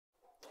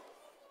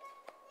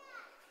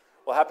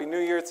Well, Happy New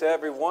Year to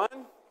everyone.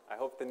 I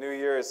hope the new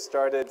year has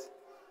started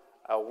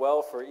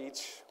well for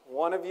each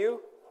one of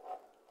you.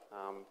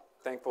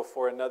 Thankful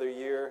for another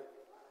year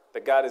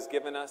that God has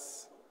given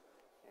us,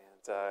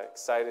 and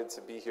excited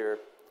to be here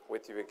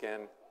with you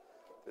again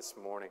this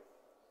morning.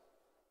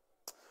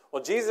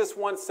 Well, Jesus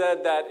once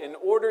said that in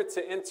order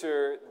to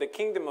enter the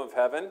kingdom of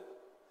heaven,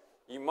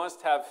 you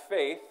must have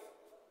faith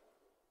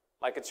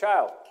like a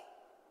child.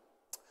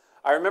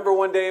 I remember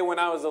one day when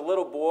I was a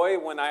little boy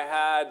when I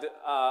had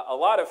a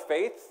lot of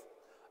faith.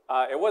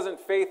 It wasn't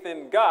faith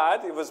in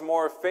God, it was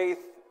more faith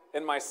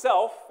in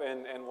myself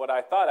and what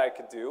I thought I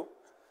could do.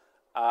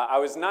 I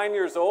was 9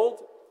 years old,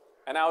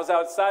 and I was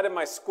outside of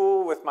my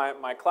school with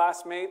my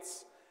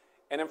classmates,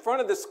 and in front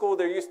of the school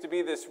there used to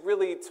be this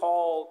really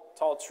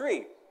tall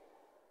tree.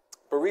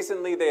 But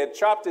recently they had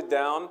chopped it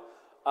down,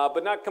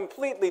 but not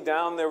completely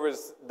down. There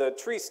was the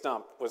tree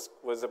stump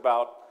was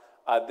about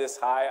this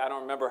high. I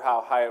don't remember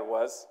how high it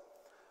was.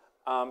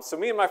 So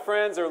me and my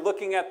friends are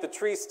looking at the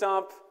tree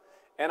stump,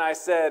 and I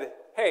said,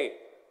 hey,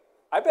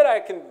 I bet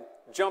I can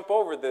jump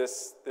over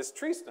this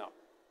tree stump.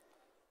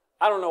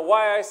 I don't know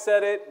why I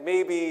said it.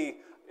 Maybe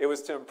it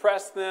was to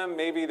impress them.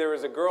 Maybe there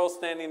was a girl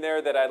standing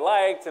there that I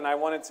liked, and I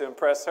wanted to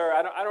impress her.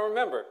 I don't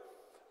remember.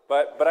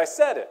 But I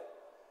said it.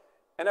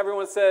 And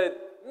everyone said,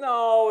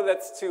 no,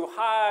 that's too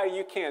high.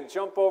 You can't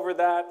jump over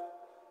that.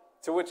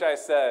 To which I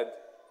said,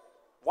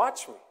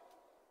 watch me.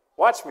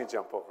 Watch me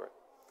jump over it.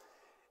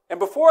 And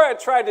before I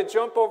tried to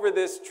jump over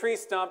this tree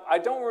stump, I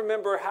don't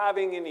remember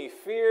having any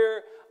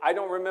fear. I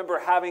don't remember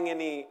having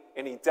any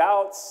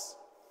doubts.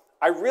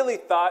 I really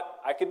thought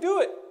I could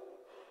do it.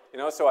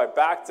 So I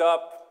backed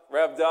up,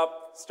 revved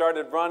up,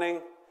 started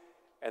running,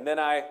 and then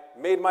I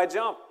made my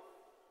jump.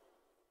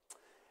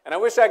 And I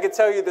wish I could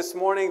tell you this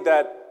morning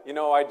that,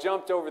 I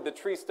jumped over the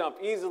tree stump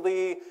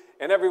easily,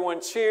 and everyone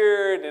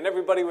cheered, and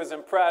everybody was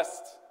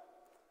impressed.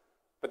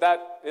 But that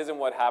isn't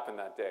what happened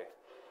that day.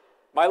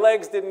 My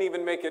legs didn't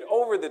even make it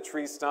over the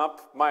tree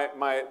stump. My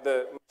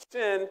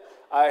shin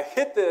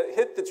hit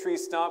the tree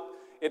stump.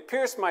 It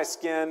pierced my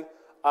skin.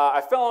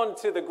 I fell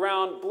onto the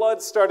ground.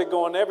 Blood started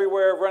going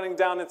everywhere, running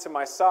down into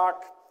my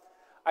sock.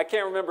 I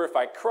can't remember if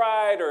I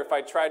cried or if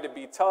I tried to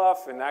be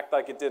tough and act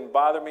like it didn't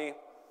bother me.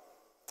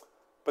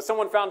 But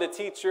someone found a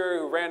teacher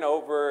who ran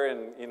over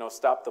and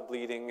stopped the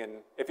bleeding. And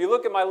if you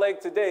look at my leg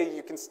today,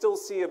 you can still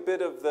see a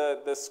bit of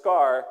the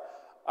scar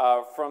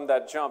from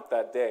that jump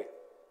that day.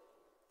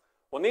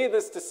 Well,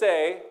 needless to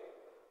say,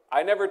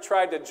 I never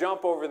tried to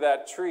jump over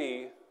that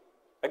tree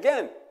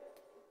again.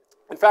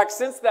 In fact,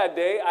 since that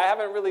day, I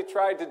haven't really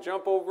tried to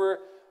jump over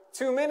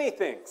too many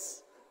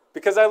things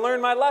because I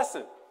learned my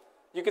lesson.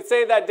 You could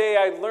say that day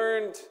I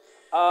learned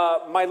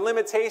my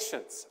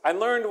limitations. I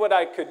learned what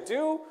I could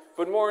do,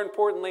 but more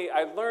importantly,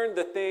 I learned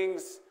the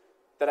things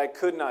that I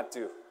could not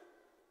do.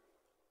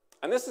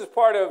 And this is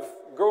part of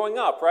growing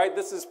up, right?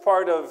 This is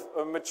part of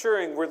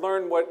maturing. We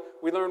learn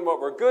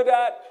what we're good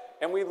at,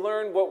 and we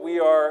learn what we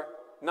are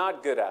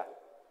not good at.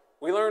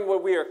 We learn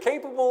what we are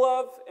capable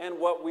of and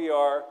what we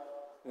are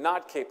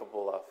not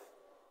capable of.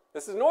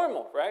 This is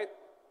normal, right?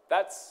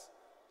 That's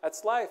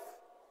life.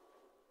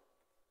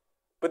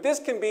 But this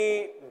can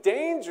be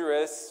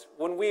dangerous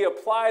when we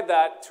apply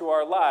that to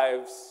our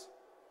lives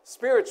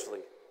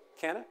spiritually,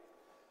 can it?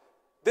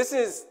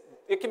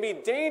 It can be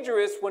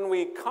dangerous when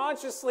we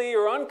consciously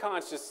or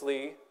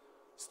unconsciously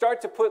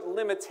start to put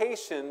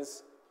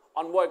limitations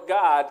on what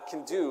God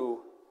can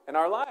do in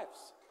our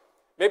lives.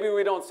 Maybe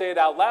we don't say it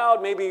out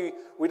loud. Maybe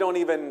we don't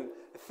even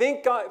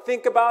think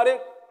about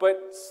it.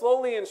 But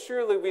slowly and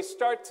surely we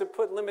start to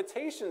put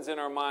limitations in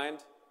our mind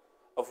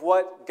of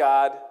what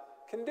God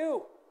can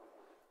do.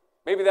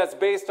 Maybe that's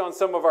based on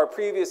some of our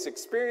previous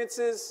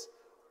experiences.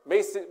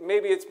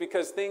 Maybe it's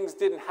because things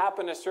didn't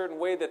happen a certain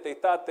way that they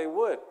thought they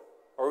would,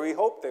 or we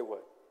hoped they would.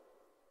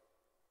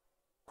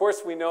 Of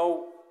course, we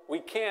know we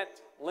can't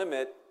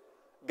limit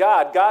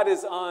God. God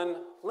is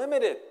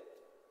unlimited.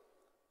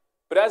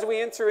 But as we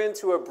enter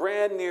into a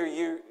brand new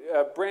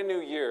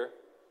year,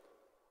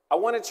 I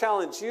want to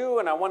challenge you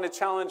and I want to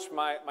challenge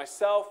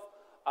myself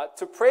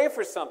to pray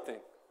for something,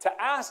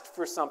 to ask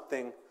for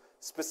something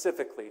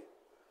specifically,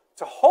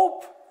 to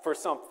hope for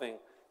something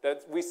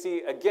that we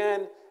see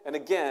again and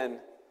again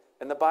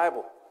in the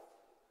Bible.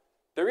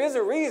 There is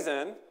a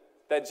reason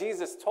that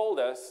Jesus told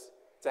us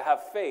to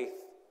have faith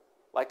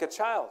like a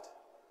child.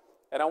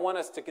 And I want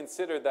us to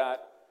consider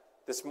that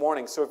this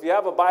morning. So if you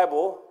have a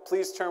Bible,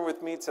 please turn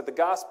with me to the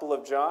Gospel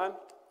of John,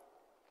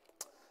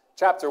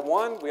 chapter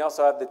 1. We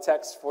also have the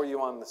text for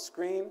you on the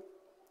screen.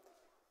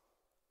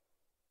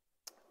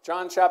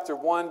 John chapter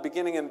 1,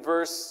 beginning in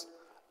verse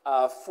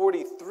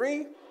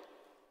 43.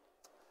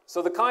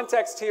 So the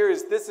context here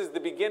is this is the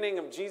beginning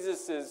of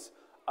Jesus'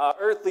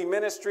 earthly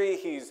ministry.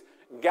 He's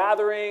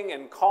gathering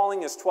and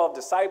calling his 12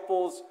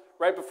 disciples.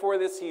 Right before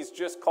this, he's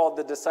just called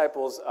the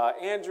disciples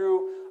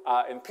Andrew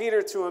and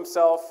Peter to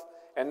himself.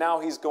 And now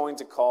he's going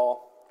to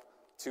call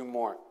two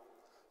more.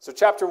 So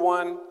chapter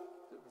 1,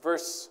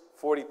 verse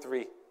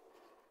 43. It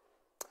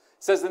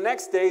says, the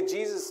next day,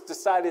 Jesus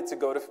decided to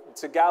go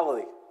to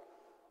Galilee.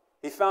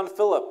 He found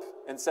Philip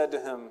and said to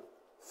him,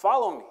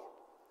 follow me."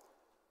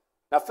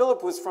 Now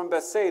Philip was from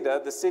Bethsaida,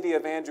 the city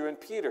of Andrew and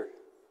Peter.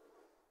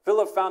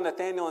 Philip found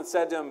Nathanael and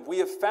said to him, "We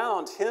have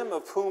found him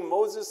of whom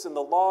Moses and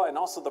the law and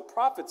also the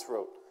prophets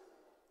wrote,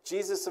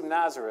 Jesus of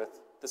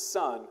Nazareth, the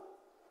son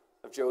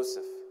of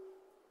Joseph."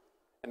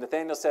 And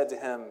Nathanael said to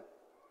him,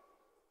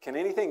 "Can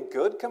anything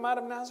good come out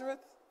of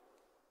Nazareth?"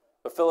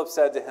 But Philip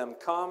said to him,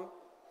 "Come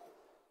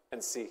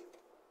and see."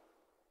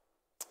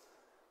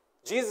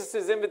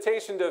 Jesus'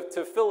 invitation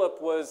to Philip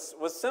was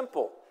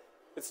simple.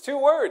 It's two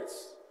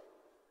words: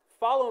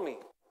 follow me.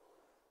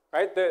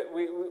 Right?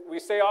 We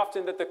say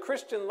often that the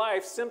Christian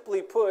life,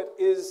 simply put,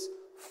 is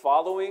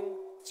following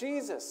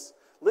Jesus,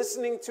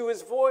 listening to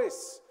his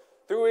voice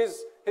through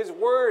his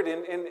word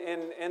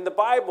and the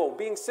Bible,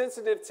 being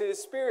sensitive to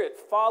his spirit,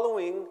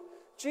 following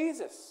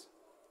Jesus.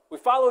 We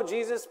follow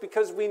Jesus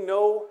because we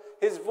know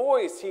his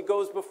voice. He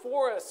goes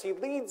before us. He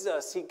leads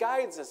us. He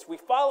guides us. We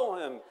follow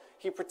him.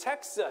 He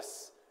protects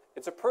us.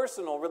 It's a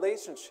personal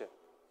relationship.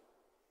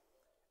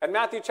 In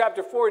Matthew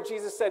chapter 4,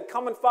 Jesus said,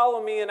 "Come and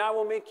follow me, and I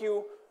will make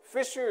you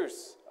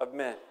fishers of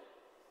men."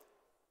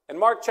 In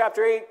Mark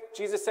chapter 8,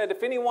 Jesus said,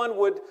 "If anyone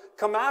would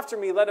come after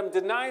me, let him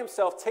deny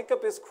himself, take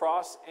up his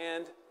cross,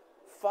 and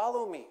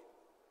follow me."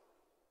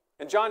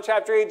 In John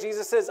chapter 8,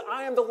 Jesus says,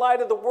 "I am the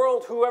light of the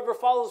world. Whoever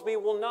follows me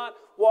will not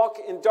walk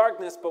in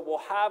darkness, but will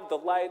have the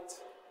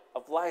light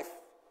of life."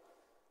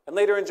 And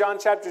later in John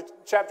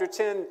chapter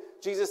 10,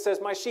 Jesus says,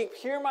 "My sheep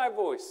hear my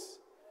voice,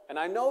 and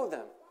I know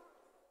them,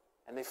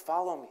 and they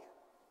follow me."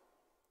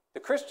 The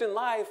Christian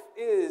life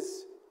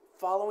is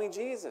following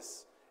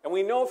Jesus. And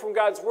we know from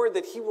God's word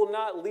that he will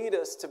not lead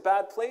us to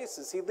bad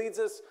places. He leads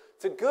us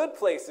to good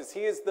places.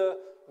 He is the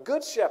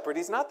good shepherd.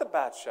 He's not the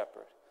bad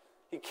shepherd.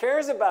 He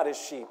cares about his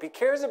sheep. He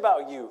cares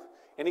about you.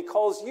 And he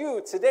calls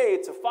you today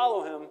to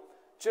follow him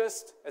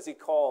just as he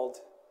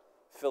called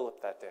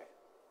Philip that day.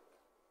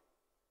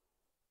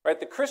 Right?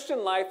 The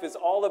Christian life is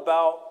all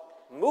about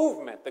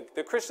movement.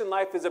 The Christian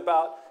life is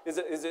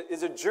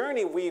a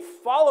journey. We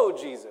follow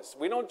Jesus.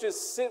 We don't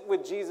just sit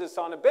with Jesus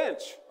on a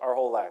bench our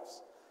whole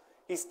lives.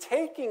 He's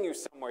taking you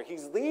somewhere.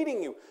 He's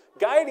leading you,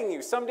 guiding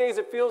you. Some days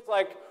it feels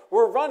like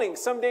we're running.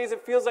 Some days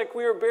it feels like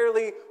we are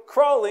barely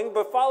crawling.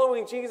 But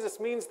following Jesus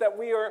means that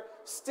we are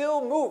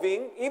still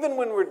moving, even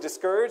when we're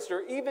discouraged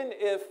or even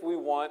if we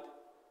want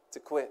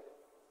to quit.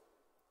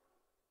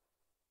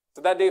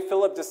 So that day,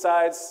 Philip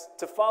decides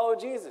to follow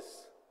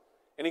Jesus.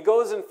 And he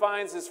goes and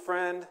finds his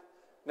friend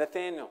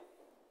Nathanael.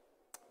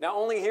 Now,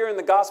 only here in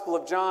the Gospel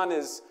of John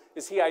is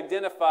he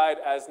identified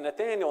as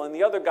Nathanael. In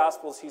the other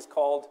Gospels, he's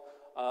called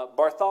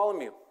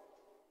Bartholomew.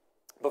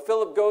 But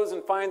Philip goes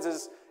and finds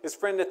his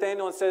friend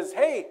Nathanael and says,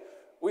 "Hey,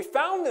 we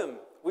found him.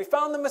 We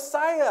found the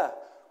Messiah.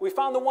 We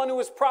found the one who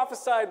was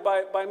prophesied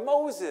by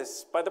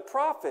Moses, by the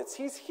prophets.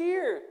 He's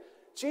here.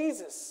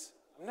 Jesus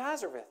of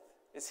Nazareth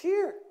is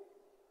here."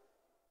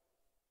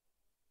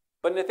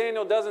 But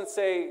Nathanael doesn't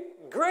say,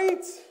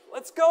 "Great,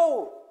 let's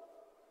go."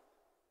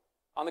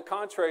 On the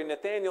contrary,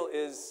 Nathanael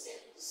is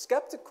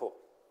skeptical.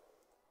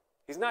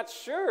 He's not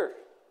sure.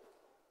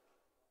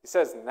 He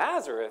says,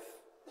 "Nazareth?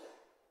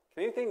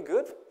 Can anything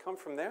good come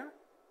from there?"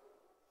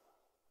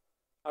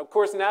 Of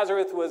course,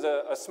 Nazareth was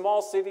a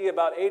small city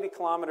about 80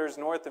 kilometers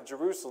north of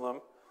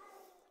Jerusalem.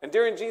 And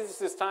during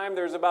Jesus' time,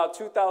 there was about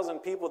 2,000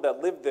 people that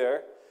lived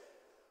there.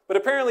 But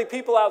apparently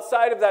people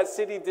outside of that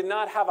city did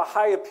not have a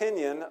high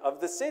opinion of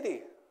the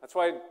city. That's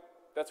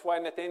why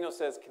Nathanael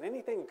says, "Can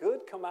anything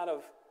good come out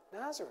of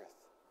Nazareth?"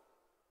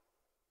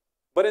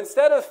 But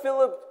instead of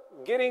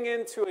Philip getting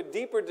into a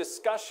deeper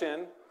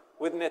discussion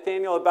with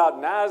Nathanael about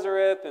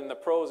Nazareth and the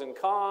pros and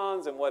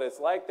cons and what it's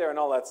like there and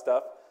all that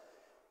stuff,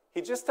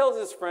 he just tells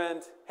his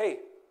friend,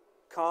 "Hey,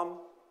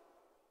 come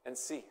and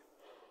see."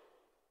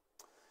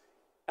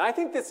 And I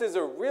think this is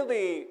a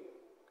really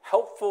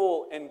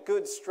helpful and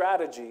good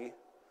strategy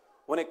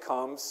when it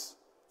comes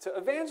to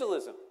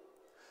evangelism.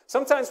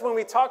 Sometimes when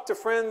we talk to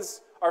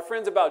our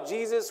friends about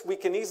Jesus, we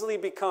can easily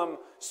become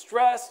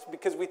stressed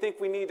because we think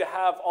we need to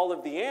have all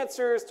of the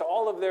answers to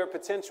all of their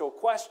potential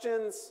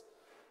questions.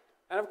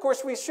 And of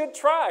course, we should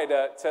try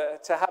to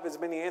have as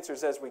many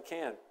answers as we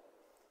can.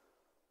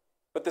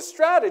 But the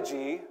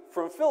strategy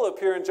from Philip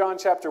here in John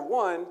chapter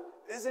 1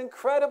 is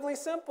incredibly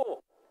simple.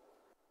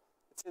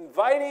 It's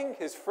inviting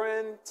his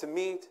friend to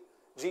meet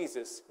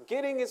Jesus,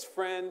 getting his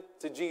friend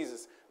to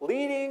Jesus,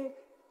 leading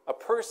a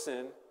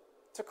person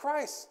to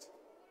Christ.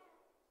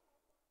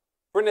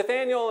 For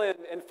Nathanael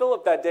and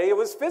Philip that day, it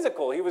was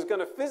physical. He was going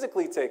to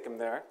physically take him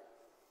there.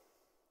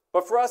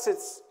 But for us,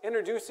 it's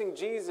introducing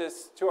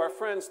Jesus to our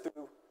friends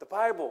through the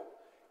Bible,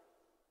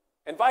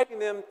 inviting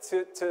them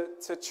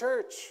to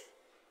church.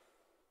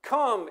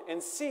 Come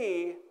and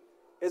see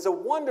is a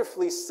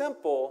wonderfully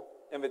simple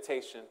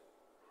invitation,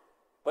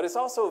 but it's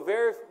also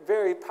very,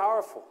 very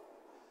powerful.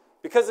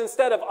 Because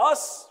instead of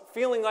us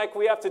feeling like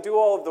we have to do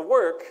all of the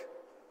work,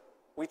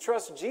 we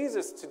trust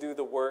Jesus to do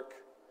the work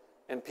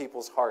in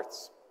people's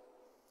hearts.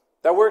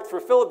 That worked for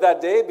Philip that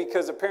day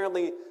because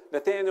apparently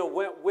Nathanael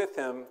went with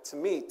him to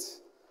meet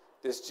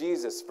this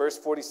Jesus. Verse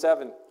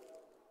 47.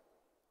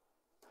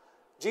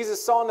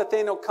 Jesus saw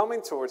Nathanael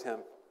coming toward him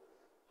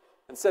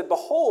and said,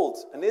 "Behold,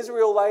 an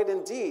Israelite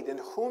indeed, in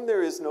whom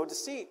there is no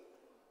deceit."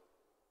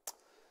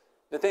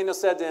 Nathanael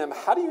said to him,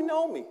 "How do you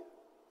know me?"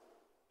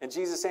 And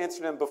Jesus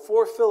answered him,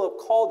 "Before Philip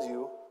called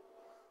you,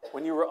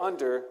 when you were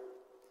under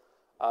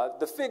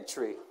the fig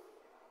tree."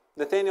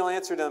 Nathanael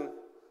answered him,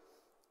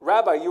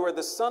 "Rabbi, you are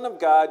the Son of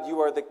God, you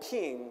are the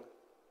King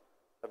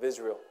of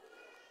Israel."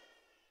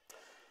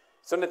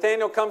 So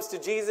Nathanael comes to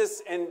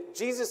Jesus, and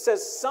Jesus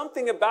says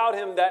something about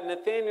him that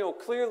Nathanael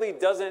clearly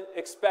doesn't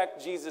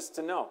expect Jesus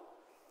to know.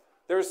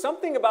 There is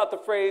something about the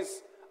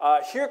phrase,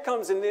 here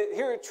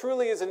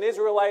truly is an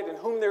Israelite in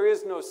whom there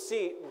is no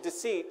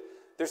deceit.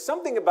 There's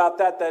something about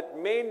that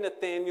made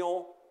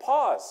Nathanael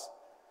pause.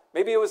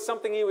 Maybe it was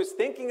something he was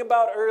thinking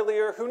about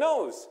earlier, who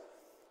knows?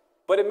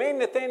 But it made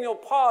Nathanael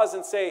pause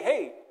and say,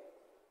 "Hey,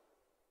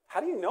 how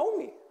do you know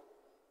me?"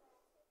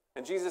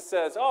 And Jesus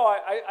says, "Oh,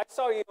 I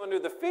saw you under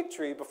the fig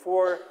tree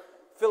before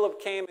Philip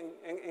came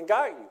and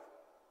got you."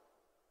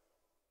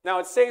 Now,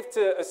 it's safe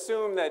to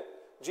assume that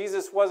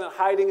Jesus wasn't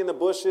hiding in the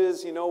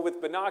bushes,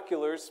 with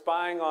binoculars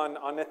spying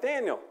on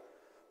Nathanael,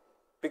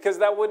 because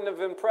that wouldn't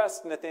have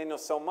impressed Nathanael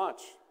so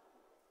much.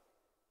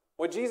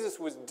 What Jesus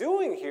was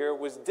doing here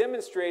was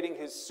demonstrating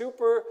his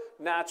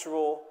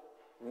supernatural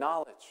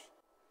knowledge.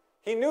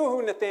 He knew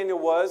who Nathanael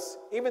was,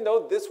 even though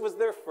this was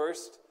their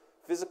first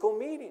physical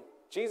meeting.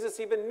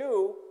 Jesus even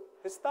knew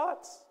his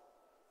thoughts.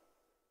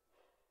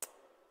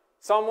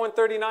 Psalm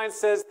 139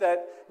 says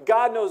that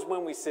God knows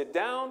when we sit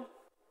down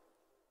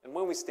and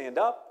when we stand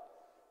up.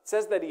 It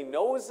says that he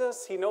knows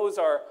us. He knows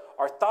our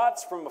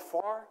thoughts from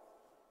afar.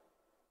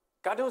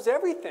 God knows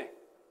everything.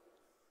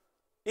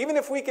 Even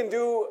if we can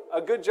do a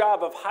good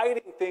job of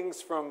hiding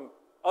things from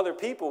other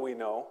people we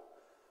know,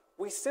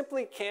 we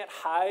simply can't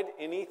hide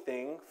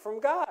anything from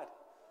God.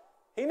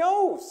 He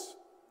knows.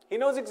 He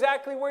knows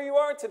exactly where you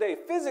are today,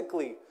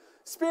 physically,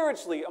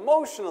 spiritually,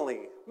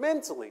 emotionally,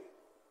 mentally.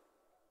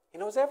 He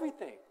knows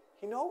everything.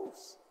 He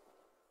knows.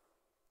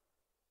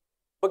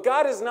 But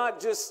God is not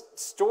just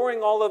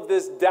storing all of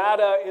this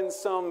data in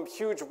some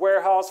huge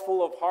warehouse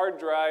full of hard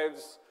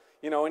drives,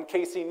 in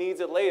case he needs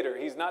it later.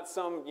 He's not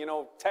some,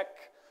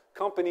 tech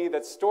company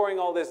that's storing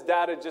all this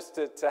data just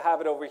to have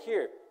it over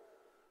here.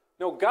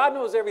 No, God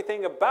knows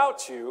everything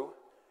about you,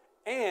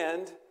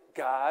 and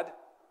God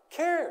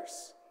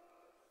cares.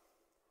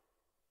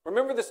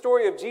 Remember the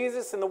story of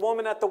Jesus and the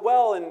woman at the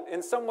well, and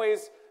in some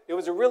ways it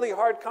was a really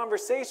hard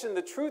conversation.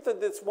 The truth of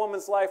this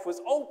woman's life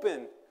was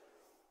open,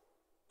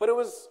 but it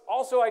was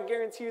also, I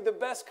guarantee you, the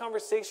best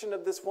conversation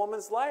of this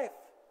woman's life,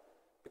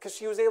 because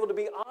she was able to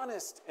be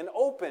honest and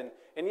open,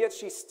 and yet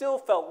she still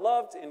felt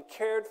loved and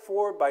cared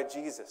for by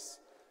Jesus.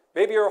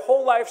 Maybe her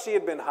whole life she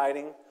had been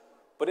hiding,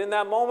 but in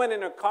that moment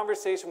in her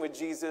conversation with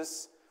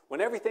Jesus,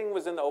 when everything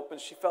was in the open,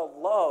 she felt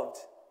loved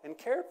and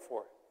cared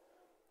for.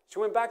 She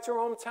went back to her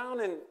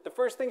hometown, and the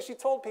first thing she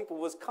told people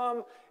was,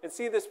 "Come and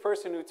see this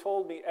person who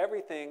told me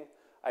everything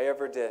I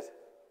ever did."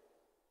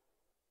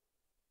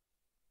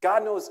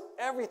 God knows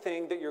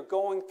everything that you're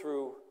going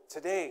through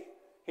today.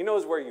 He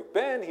knows where you've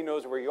been. He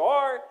knows where you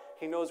are.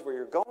 He knows where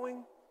you're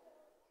going.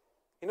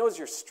 He knows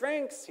your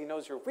strengths. He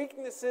knows your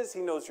weaknesses.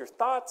 He knows your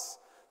thoughts.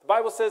 The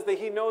Bible says that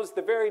he knows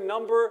the very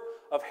number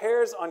of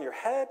hairs on your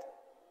head.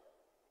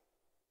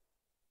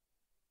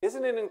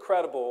 Isn't it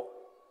incredible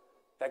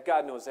that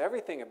God knows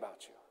everything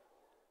about you?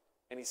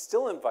 And he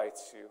still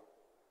invites you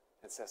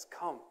and says,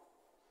 "Come,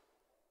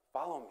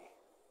 follow me."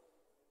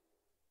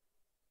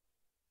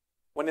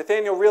 When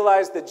Nathanael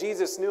realized that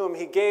Jesus knew him,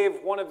 he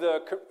gave one of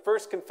the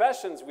first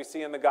confessions we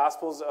see in the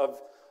Gospels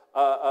of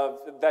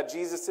that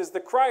Jesus is the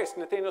Christ.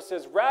 Nathanael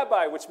says,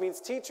 "Rabbi," which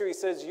means teacher. He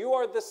says, "You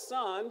are the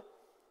Son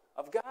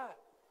of God."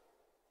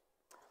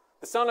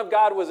 The Son of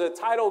God was a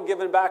title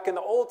given back in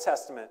the Old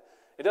Testament.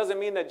 It doesn't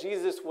mean that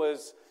Jesus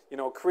was,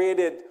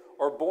 created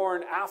or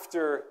born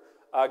after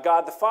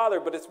God the Father,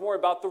 but it's more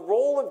about the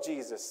role of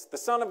Jesus. The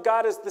Son of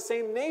God is the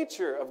same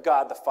nature of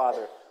God the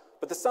Father,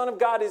 but the Son of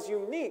God is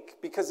unique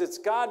because it's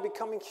God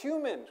becoming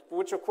human,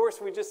 which of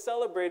course we just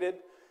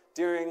celebrated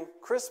during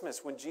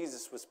Christmas when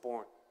Jesus was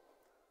born.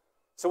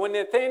 So when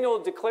Nathanael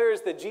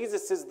declares that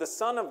Jesus is the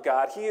Son of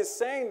God, he is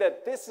saying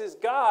that this is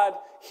God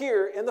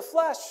here in the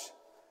flesh.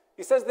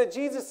 He says that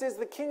Jesus is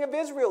the King of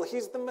Israel.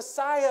 He's the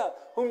Messiah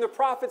whom the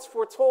prophets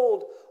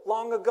foretold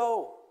long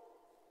ago.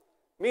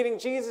 Meeting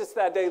Jesus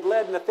that day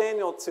led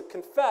Nathanael to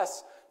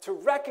confess, to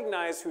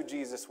recognize who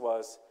Jesus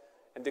was,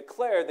 and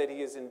declare that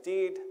he is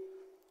indeed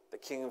the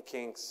King of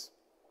Kings.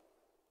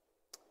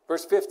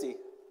 Verse 50.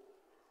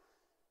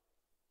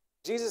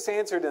 Jesus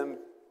answered him,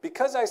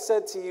 "Because I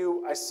said to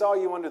you, I saw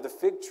you under the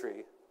fig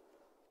tree,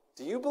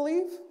 do you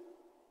believe?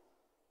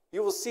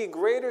 You will see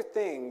greater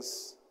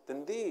things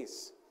than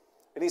these."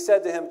 And he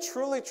said to him,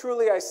 "Truly,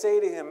 truly, I say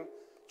to you,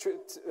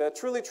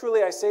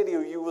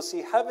 you will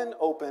see heaven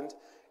opened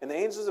and the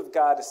angels of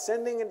God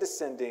ascending and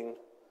descending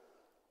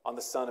on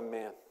the Son of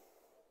Man."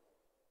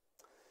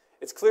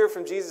 It's clear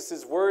from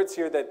Jesus' words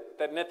here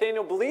that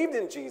Nathanael believed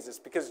in Jesus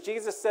because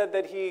Jesus said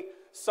that he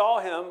saw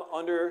him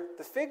under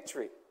the fig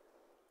tree.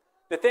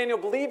 Nathanael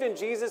believed in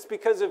Jesus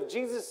because of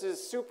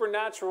Jesus'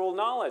 supernatural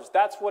knowledge.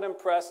 That's what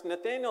impressed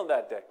Nathanael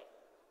that day.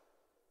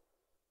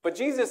 But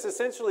Jesus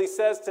essentially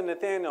says to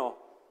Nathanael,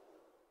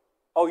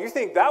 oh, you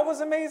think that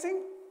was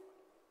amazing?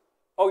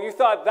 Oh, you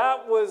thought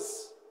that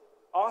was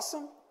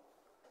awesome?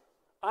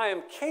 I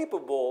am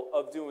capable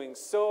of doing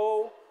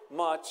so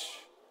much,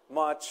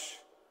 much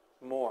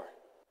more.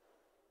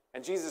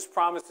 And Jesus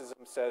promises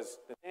him, says,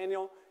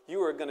 Nathanael,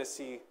 you are going to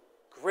see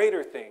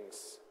greater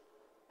things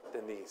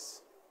than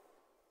these.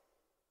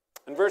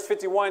 In verse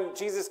 51,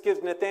 Jesus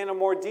gives Nathanael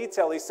more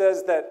detail. He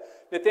says that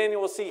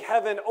Nathanael will see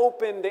heaven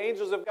open, the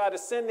angels of God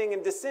ascending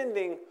and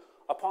descending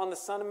upon the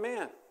Son of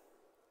Man.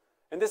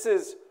 And this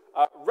is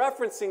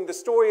referencing the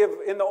story of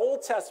in the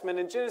Old Testament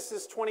in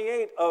Genesis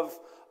 28 of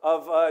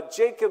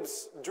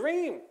Jacob's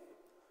dream,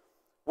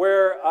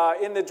 where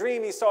in the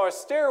dream he saw a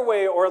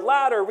stairway or a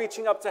ladder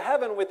reaching up to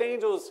heaven with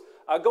angels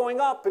going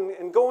up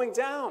and going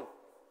down.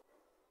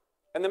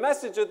 And the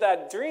message of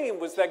that dream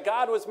was that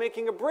God was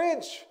making a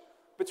bridge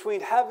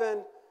between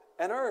heaven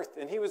and earth,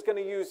 and he was going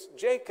to use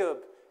Jacob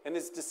and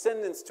his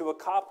descendants to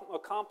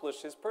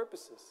accomplish his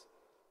purposes.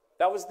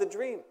 That was the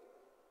dream.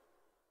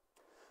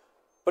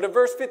 But in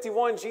verse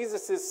 51,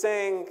 Jesus is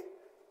saying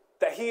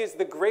that he is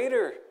the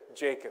greater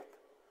Jacob.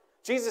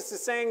 Jesus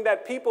is saying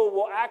that people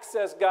will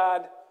access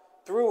God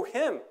through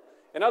him.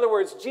 In other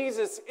words,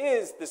 Jesus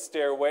is the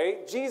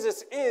stairway.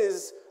 Jesus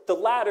is the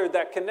ladder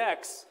that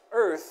connects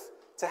earth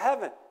to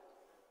heaven.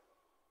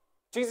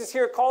 Jesus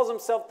here calls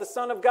himself the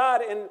Son of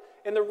God, and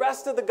in the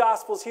rest of the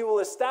Gospels, he will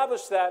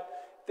establish that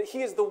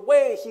he is the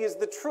way, he is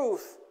the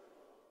truth,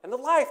 and the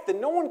life,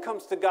 that no one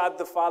comes to God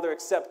the Father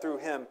except through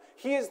him.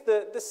 He is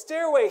the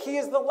stairway, he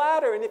is the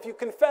ladder, and if you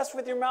confess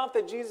with your mouth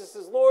that Jesus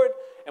is Lord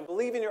and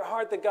believe in your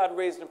heart that God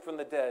raised him from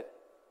the dead,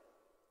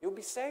 you'll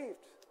be saved.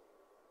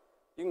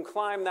 You can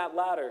climb that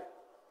ladder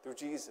through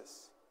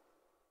Jesus.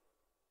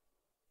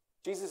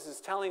 Jesus is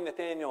telling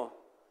Nathanael,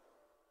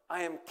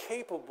 I am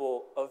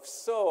capable of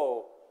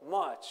so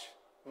much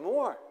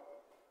more.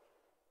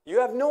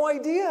 You have no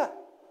idea.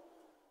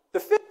 The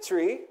fig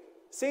tree,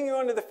 seeing you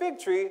under the fig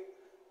tree,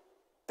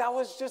 that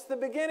was just the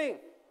beginning.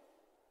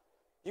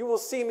 You will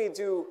see me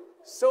do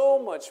so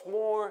much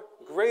more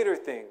greater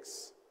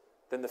things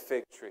than the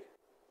fig tree.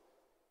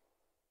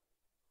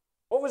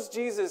 What was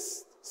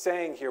Jesus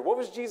saying here? What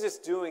was Jesus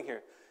doing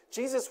here?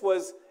 Jesus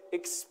was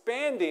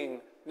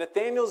expanding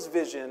Nathanael's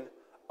vision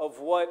of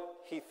what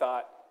he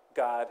thought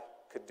God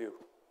could do.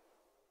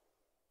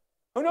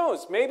 Who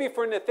knows? Maybe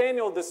for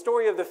Nathanael, the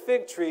story of the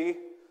fig tree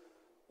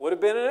would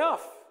have been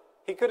enough.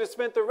 He could have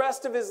spent the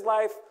rest of his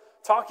life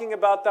talking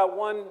about that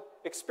one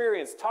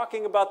experience,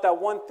 talking about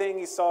that one thing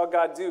he saw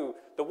God do,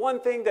 the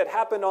one thing that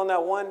happened on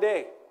that one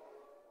day.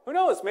 Who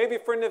knows? Maybe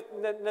for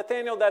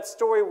Nathanael, that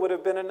story would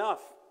have been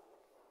enough.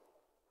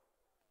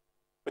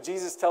 But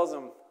Jesus tells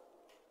him,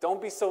 don't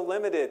be so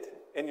limited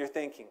in your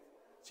thinking.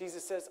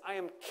 Jesus says, I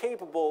am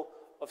capable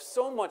of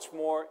so much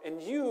more,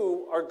 and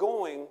you are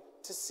going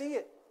to see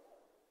it.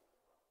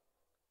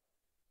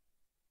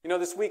 You know,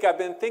 this week I've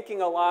been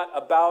thinking a lot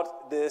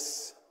about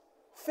this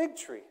fig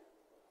tree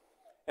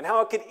and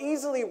how it could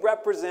easily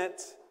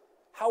represent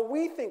how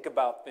we think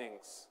about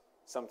things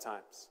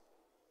sometimes.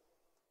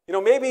 You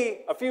know,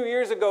 maybe a few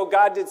years ago,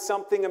 God did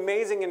something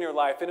amazing in your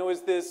life, and it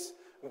was this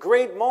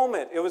great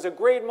moment. It was a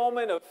great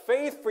moment of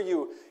faith for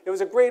you. It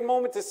was a great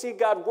moment to see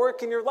God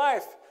work in your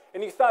life.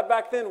 And you thought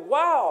back then,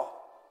 wow,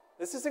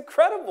 this is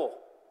incredible.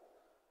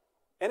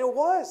 And it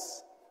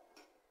was.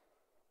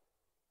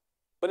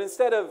 But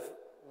instead of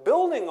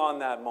building on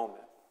that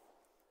moment,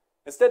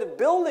 instead of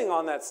building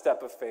on that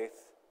step of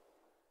faith,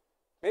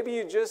 maybe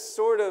you just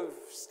sort of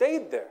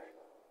stayed there.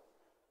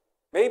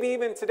 Maybe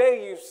even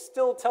today you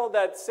still tell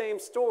that same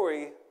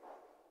story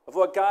of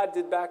what God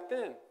did back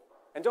then.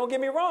 And don't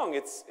get me wrong,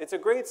 it's a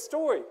great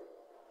story.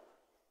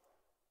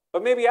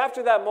 But maybe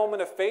after that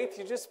moment of faith,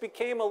 you just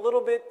became a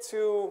little bit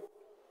too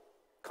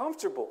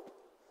comfortable.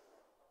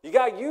 You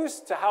got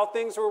used to how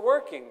things were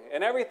working,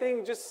 and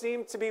everything just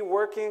seemed to be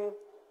working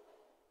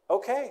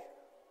okay.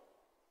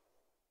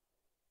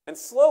 And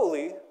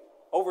slowly,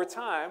 over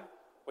time,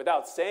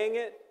 without saying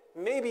it,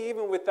 maybe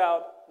even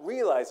without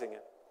realizing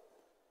it,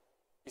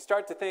 you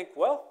start to think,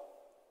 well,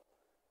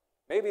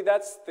 maybe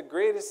that's the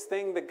greatest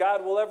thing that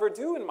God will ever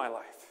do in my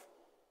life.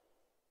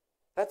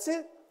 That's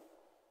it.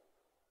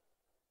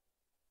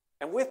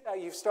 And with that,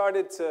 you've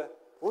started to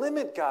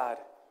limit God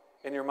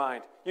in your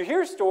mind. You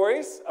hear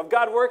stories of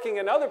God working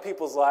in other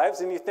people's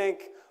lives, and you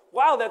think,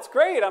 wow, that's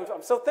great. I'm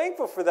so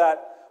thankful for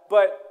that.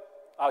 But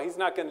he's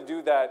not going to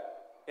do that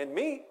in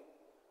me.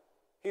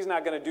 He's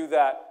not going to do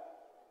that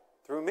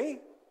through me.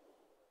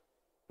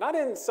 Not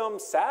in some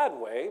sad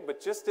way,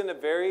 but just in a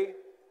very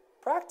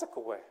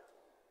practical way.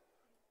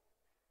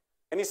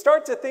 And you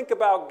start to think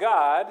about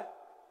God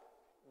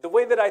the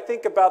way that I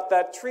think about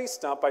that tree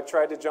stump I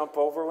tried to jump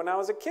over when I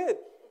was a kid.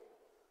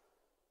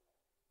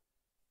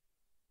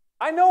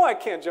 I know I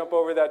can't jump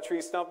over that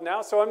tree stump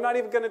now, so I'm not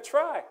even going to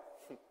try.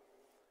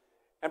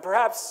 And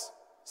perhaps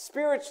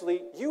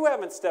spiritually, you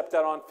haven't stepped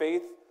out on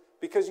faith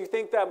because you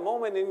think that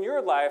moment in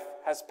your life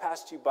has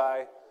passed you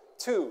by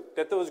too,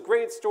 that those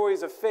great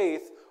stories of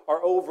faith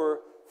are over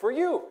for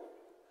you.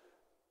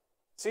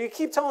 So you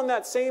keep telling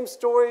that same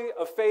story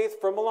of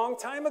faith from a long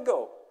time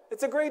ago.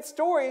 It's a great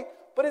story,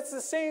 but it's the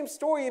same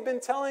story you've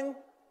been telling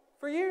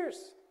for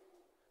years.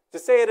 To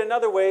say it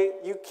another way,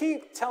 you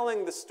keep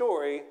telling the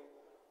story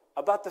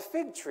about the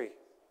fig tree.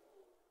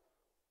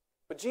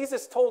 But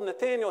Jesus told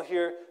Nathanael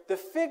here, the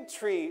fig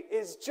tree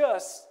is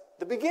just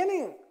the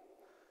beginning.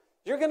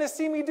 You're going to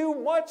see me do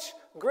much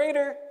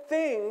greater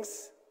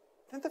things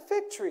than the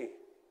fig tree.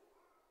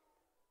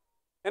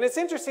 And it's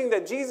interesting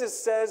that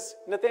Jesus says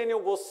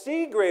Nathanael will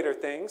see greater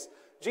things.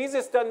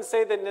 Jesus doesn't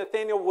say that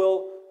Nathanael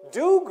will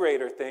do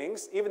greater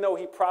things, even though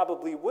he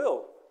probably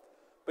will.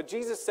 But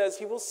Jesus says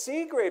he will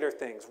see greater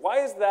things.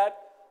 Why is that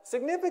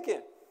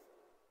significant?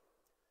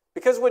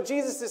 Because what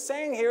Jesus is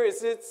saying here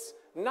is it's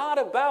not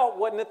about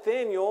what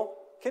Nathanael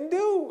can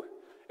do.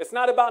 It's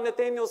not about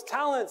Nathanael's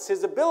talents,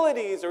 his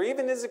abilities, or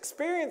even his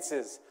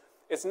experiences.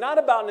 It's not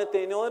about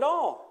Nathanael at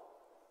all.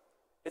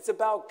 It's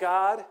about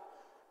God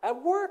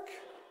at work.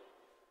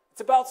 It's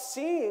about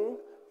seeing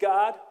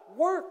God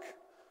work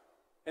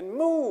and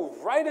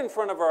move right in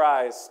front of our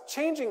eyes,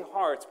 changing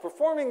hearts,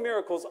 performing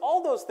miracles,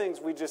 all those things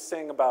we just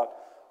sang about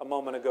a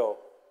moment ago.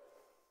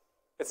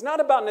 It's not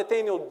about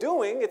Nathanael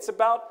doing, it's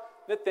about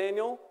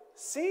Nathanael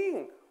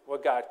seeing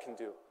what God can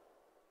do.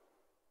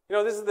 You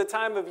know, this is the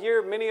time of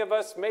year many of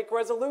us make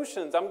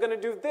resolutions. I'm going to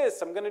do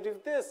this, I'm going to do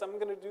this, I'm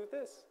going to do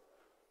this.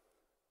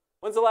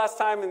 When's the last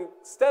time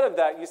instead of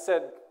that you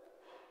said,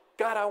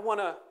 God, I want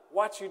to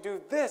watch you do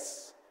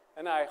this,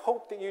 and I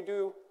hope that you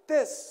do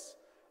this,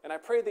 and I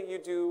pray that you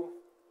do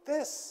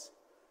this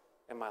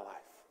in my life.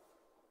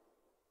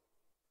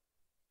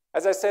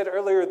 As I said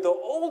earlier, the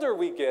older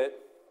we get,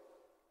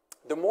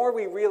 the more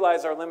we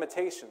realize our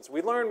limitations.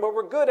 We learn what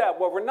we're good at,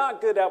 what we're not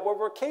good at, what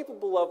we're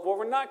capable of, what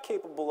we're not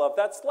capable of.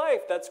 That's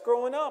life. That's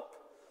growing up.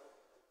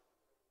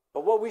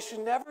 But what we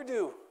should never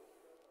do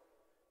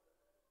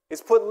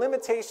is put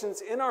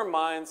limitations in our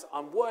minds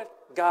on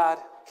what God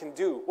can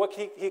do, what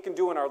he can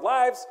do in our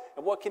lives,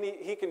 and what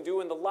he can do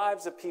in the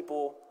lives of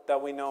people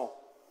that we know.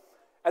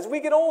 As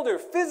we get older,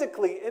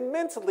 physically and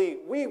mentally,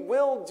 we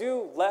will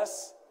do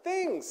less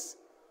things.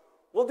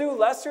 We'll do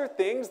lesser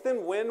things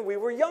than when we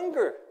were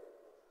younger.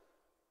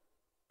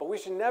 But we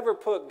should never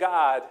put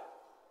God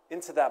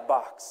into that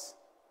box.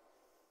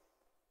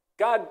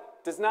 God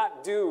does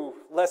not do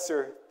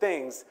lesser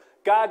things.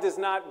 God does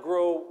not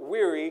grow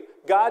weary.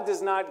 God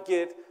does not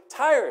get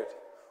tired.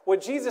 What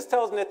Jesus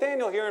tells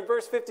Nathanael here in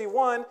verse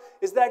 51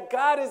 is that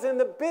God is in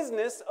the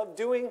business of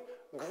doing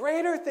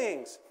greater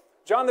things.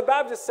 John the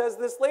Baptist says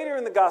this later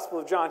in the Gospel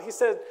of John. He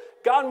said,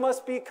 God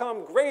must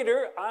become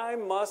greater, I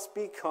must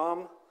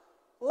become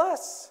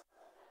less.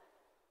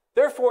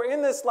 Therefore,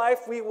 in this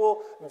life, we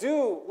will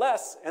do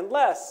less and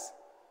less.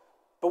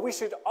 But we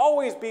should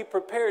always be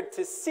prepared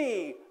to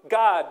see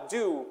God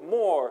do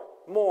more,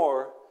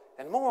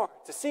 and more.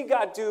 To see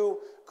God do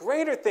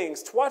greater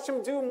things. To watch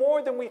him do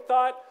more than we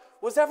thought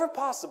was ever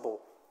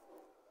possible.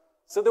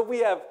 So that we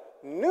have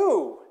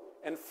new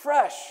and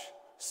fresh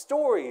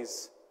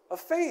stories of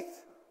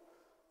faith.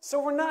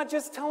 So we're not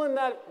just telling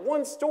that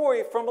one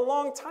story from a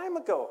long time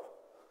ago.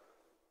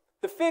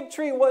 The fig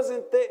tree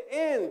wasn't the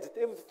end.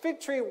 The fig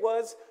tree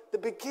was the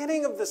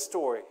beginning of the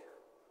story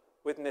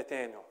with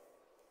Nathanael.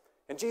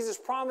 And Jesus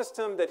promised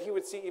him that he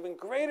would see even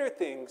greater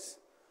things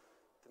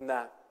than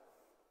that.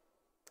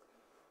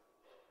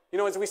 You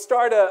know, as we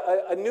start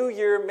a new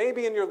year,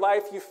 maybe in your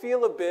life you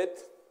feel a bit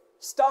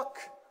stuck.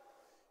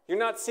 You're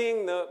not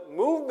seeing the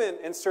movement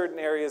in certain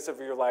areas of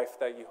your life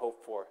that you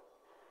hope for.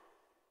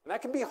 And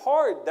that can be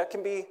hard. That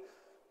can be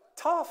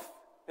tough.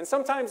 And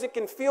sometimes it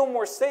can feel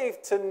more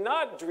safe to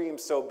not dream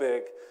so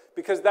big,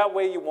 because that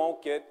way you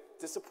won't get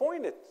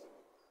disappointed.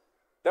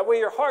 That way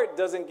your heart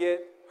doesn't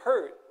get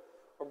hurt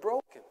or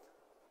broken.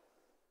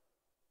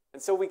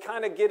 And so we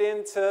kind of get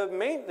into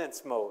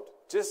maintenance mode,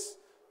 just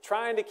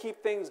trying to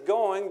keep things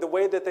going the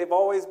way that they've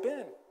always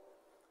been.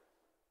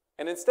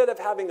 And instead of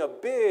having a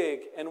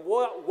big and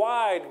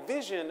wide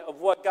vision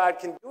of what God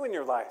can do in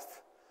your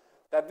life,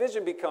 that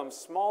vision becomes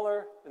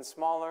smaller and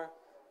smaller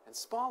and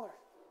smaller.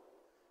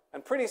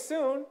 And pretty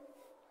soon,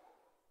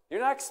 you're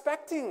not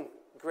expecting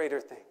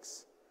greater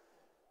things.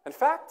 In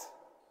fact,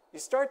 you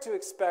start to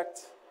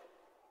expect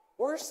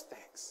worse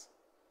things.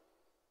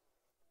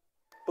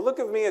 But look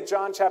with me at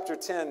John chapter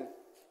 10,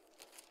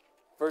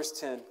 verse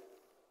 10.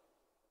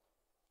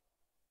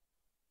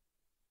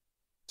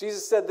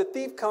 Jesus said, "The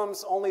thief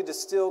comes only to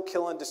steal,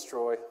 kill, and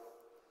destroy.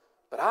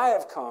 But I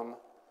have come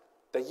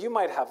that you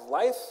might have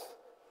life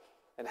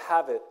and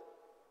have it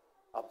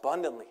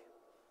abundantly."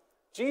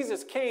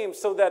 Jesus came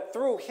so that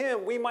through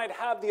him we might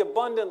have the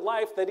abundant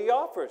life that he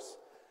offers.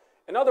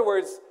 In other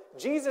words,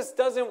 Jesus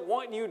doesn't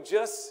want you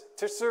just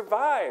to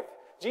survive.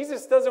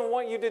 Jesus doesn't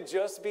want you to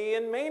just be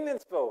in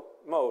maintenance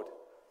mode.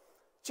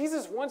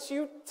 Jesus wants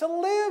you to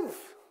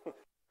live.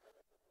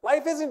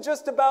 Life isn't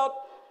just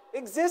about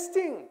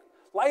existing.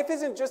 Life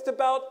isn't just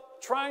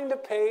about trying to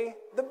pay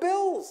the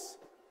bills.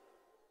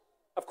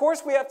 Of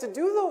course, we have to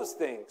do those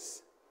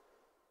things.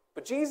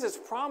 But Jesus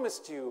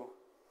promised you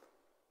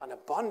an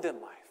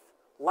abundant life.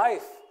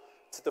 Life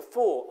to the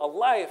full, a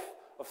life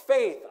of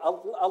faith,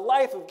 a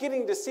life of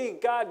getting to see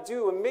God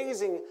do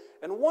amazing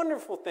and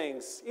wonderful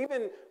things,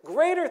 even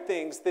greater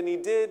things than he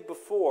did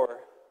before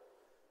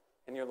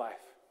in your life.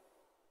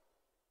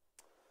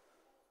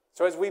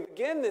 So as we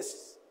begin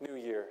this new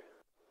year,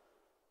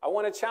 I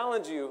want to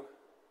challenge you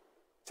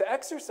to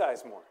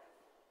exercise more.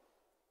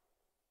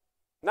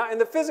 Not in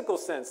the physical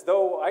sense,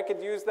 though I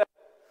could use that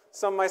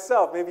some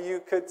myself. Maybe you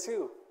could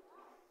too.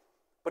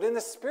 But in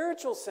the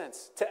spiritual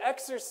sense, to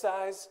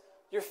exercise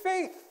your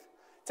faith,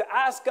 to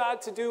ask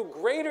God to do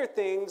greater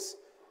things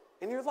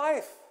in your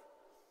life.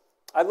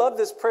 I love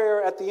this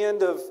prayer at the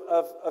end of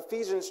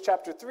Ephesians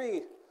chapter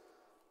 3,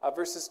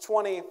 verses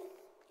 20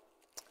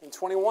 and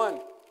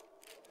 21.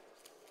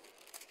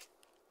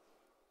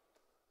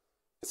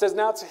 It says,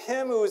 "Now to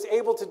him who is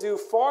able to do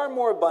far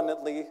more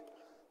abundantly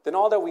than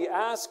all that we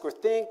ask or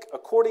think,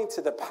 according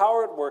to the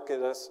power at work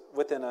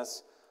within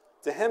us,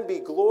 to him be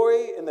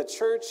glory in the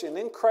church and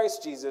in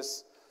Christ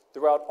Jesus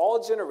throughout all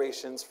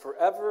generations,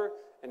 forever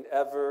and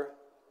ever.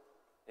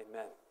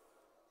 Amen."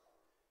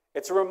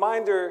 It's a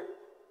reminder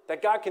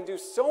that God can do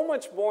so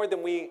much more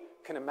than we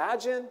can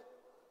imagine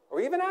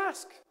or even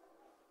ask.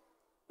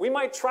 We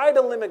might try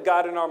to limit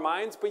God in our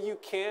minds, but you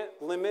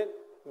can't limit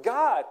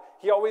God.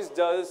 He always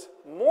does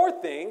more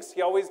things.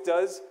 He always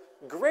does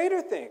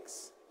greater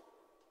things.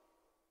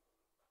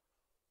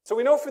 So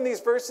we know from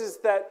these verses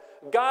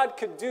that God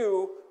could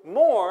do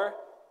more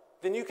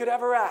than you could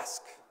ever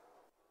ask.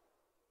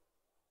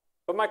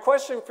 But my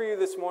question for you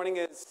this morning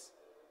is,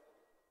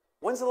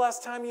 when's the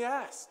last time you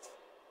asked?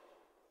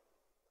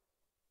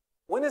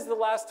 When is the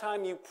last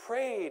time you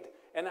prayed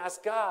and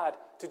asked God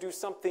to do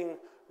something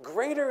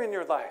greater in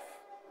your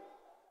life?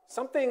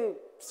 Something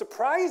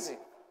surprising.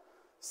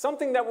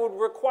 Something that would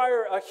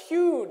require a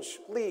huge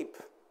leap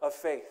of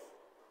faith.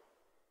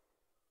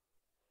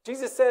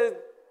 Jesus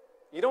said,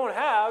 you don't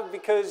have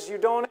because you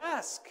don't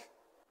ask.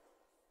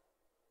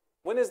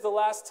 When is the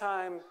last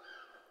time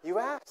you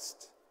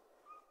asked?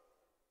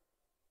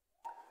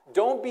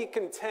 Don't be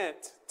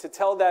content to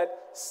tell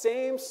that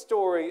same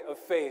story of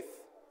faith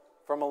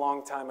from a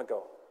long time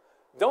ago.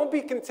 Don't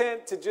be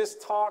content to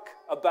just talk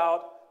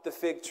about the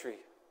fig tree.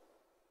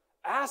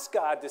 Ask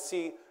God to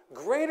see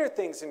greater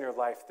things in your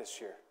life this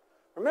year.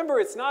 Remember,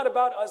 it's not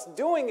about us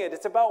doing it.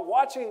 It's about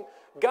watching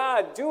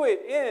God do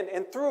it in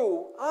and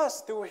through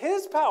us, through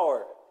his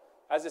power,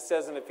 as it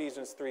says in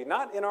Ephesians 3,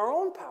 not in our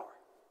own power.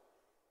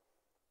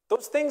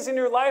 Those things in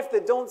your life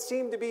that don't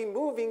seem to be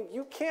moving,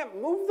 you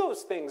can't move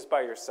those things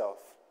by yourself.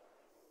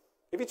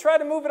 If you try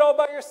to move it all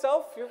by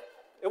yourself,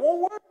 it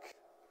won't work.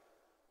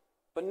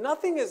 But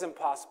nothing is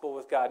impossible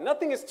with God.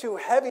 Nothing is too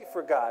heavy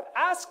for God.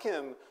 Ask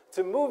him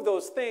to move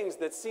those things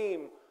that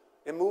seem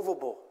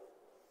immovable.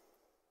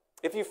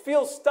 If you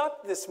feel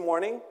stuck this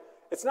morning,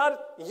 it's not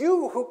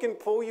you who can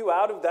pull you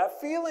out of that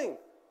feeling.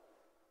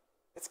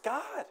 It's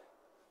God.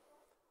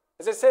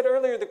 As I said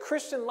earlier, the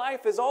Christian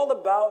life is all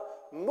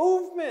about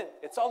movement.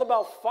 It's all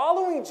about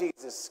following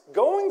Jesus,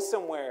 going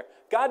somewhere.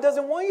 God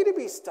doesn't want you to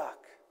be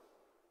stuck.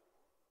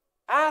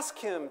 Ask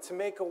him to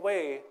make a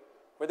way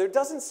where there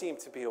doesn't seem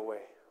to be a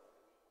way.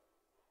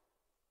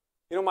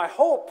 You know, my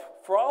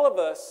hope for all of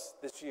us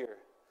this year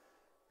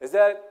is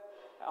that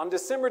on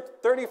December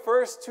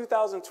 31st,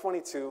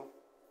 2022,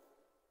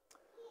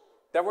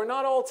 that we're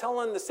not all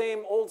telling the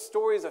same old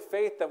stories of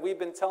faith that we've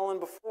been telling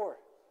before.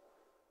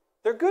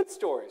 They're good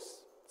stories.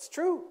 It's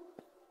true.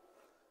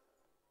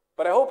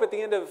 But I hope at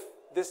the end of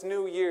this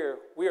new year,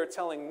 we are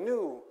telling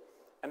new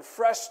and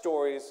fresh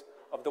stories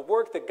of the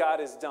work that God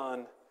has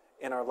done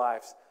in our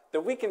lives.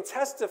 That we can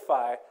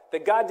testify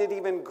that God did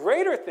even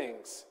greater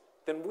things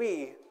than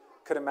we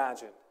could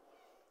imagine.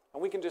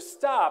 And we can just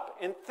stop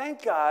and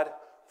thank God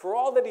for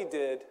all that he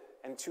did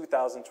in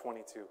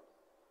 2022.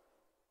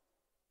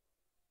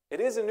 It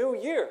is a new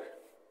year,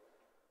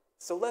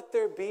 so let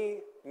there be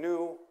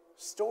new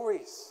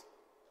stories.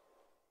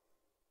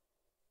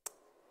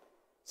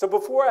 So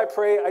before I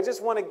pray, I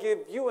just want to give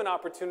you an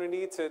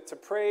opportunity to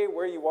pray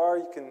where you are.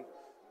 You can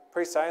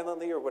pray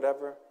silently or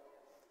whatever.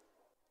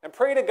 And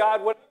pray to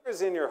God whatever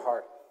is in your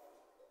heart.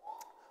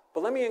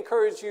 But let me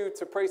encourage you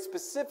to pray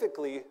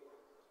specifically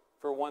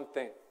for one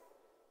thing.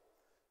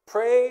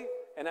 Pray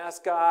and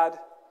ask God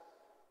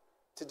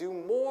to do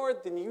more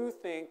than you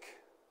think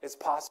is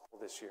possible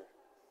this year.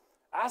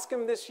 Ask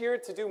him this year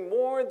to do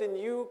more than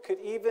you could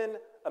even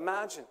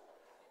imagine.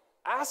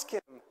 Ask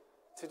him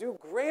to do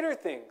greater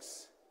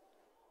things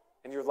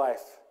in your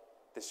life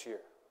this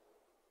year.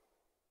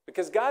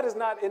 Because God is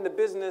not in the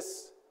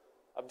business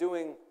of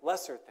doing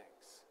lesser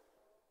things.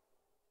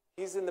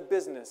 He's in the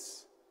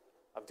business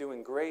of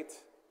doing great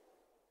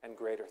and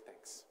greater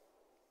things.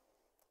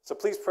 So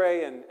please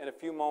pray, and in a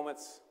few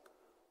moments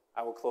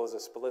I will close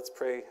this, but let's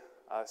pray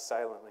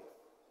silently.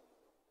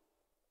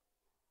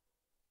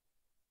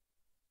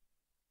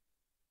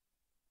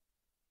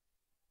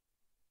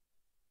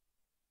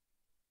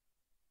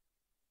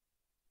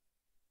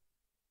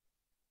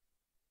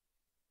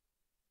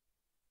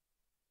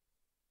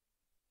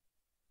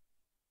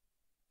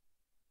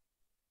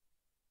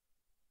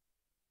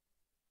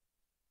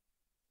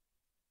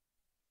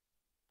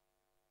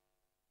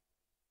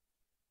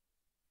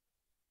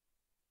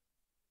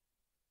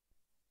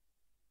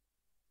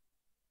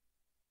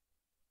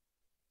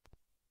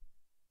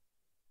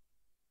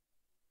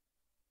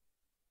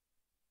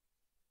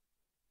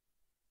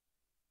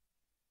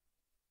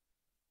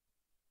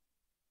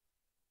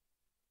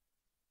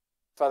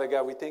 Father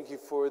God, we thank you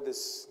for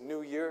this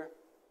new year.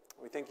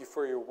 We thank you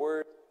for your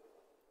word.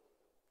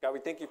 God, we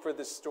thank you for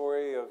this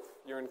story of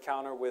your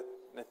encounter with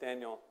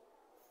Nathanael.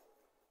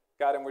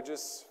 God, and we're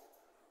just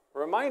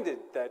reminded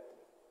that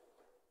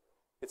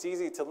it's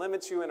easy to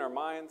limit you in our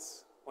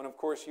minds when, of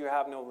course, you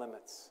have no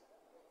limits.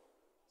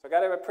 So,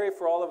 God, I pray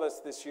for all of us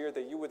this year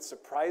that you would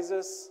surprise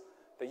us,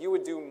 that you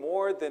would do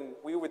more than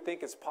we would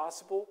think is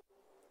possible,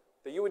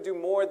 that you would do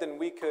more than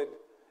we could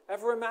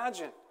ever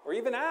imagine or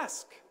even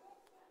ask.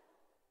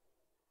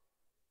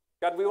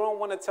 God, we don't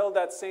want to tell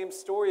that same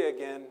story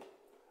again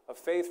of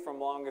faith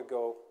from long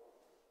ago.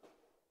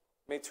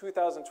 May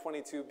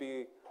 2022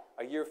 be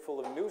a year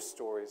full of new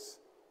stories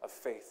of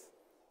faith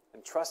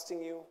and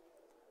trusting you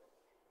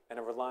and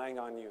relying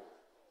on you.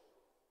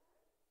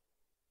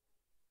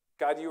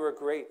 God, you are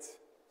great,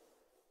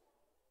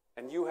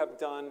 and you have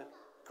done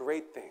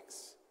great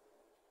things,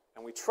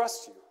 and we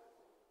trust you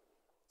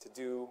to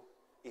do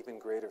even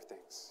greater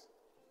things.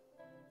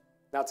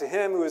 Now to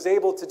him who is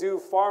able to do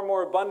far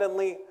more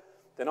abundantly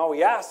than all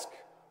we ask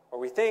or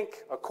we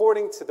think,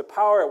 according to the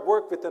power at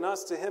work within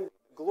us, to him be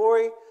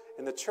glory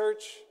in the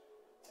church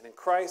and in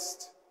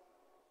Christ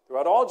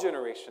throughout all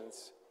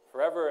generations,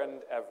 forever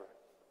and ever.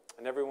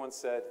 And everyone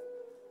said,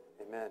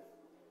 Amen.